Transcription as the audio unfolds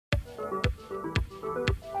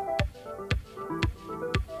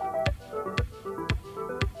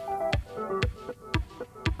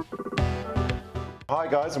Hi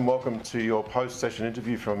guys, and welcome to your post-session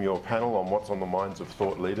interview from your panel on what's on the minds of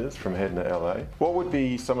thought leaders from HEDNA LA. What would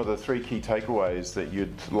be some of the 3 key takeaways that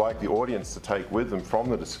you'd like the audience to take with them from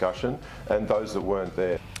the discussion and those that weren't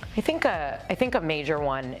there? I think a major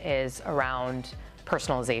one is around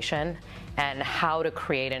personalization and how to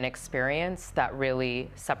create an experience that really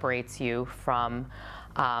separates you from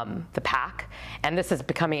the pack. And this is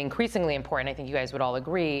becoming increasingly important, I think you guys would all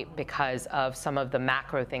agree, because of some of the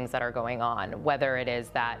macro things that are going on, whether it is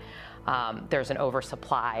that there's an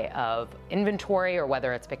oversupply of inventory or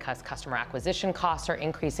whether it's because customer acquisition costs are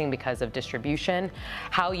increasing because of distribution.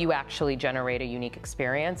 How you actually generate a unique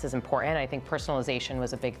experience is important. I think personalization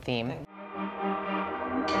was a big theme.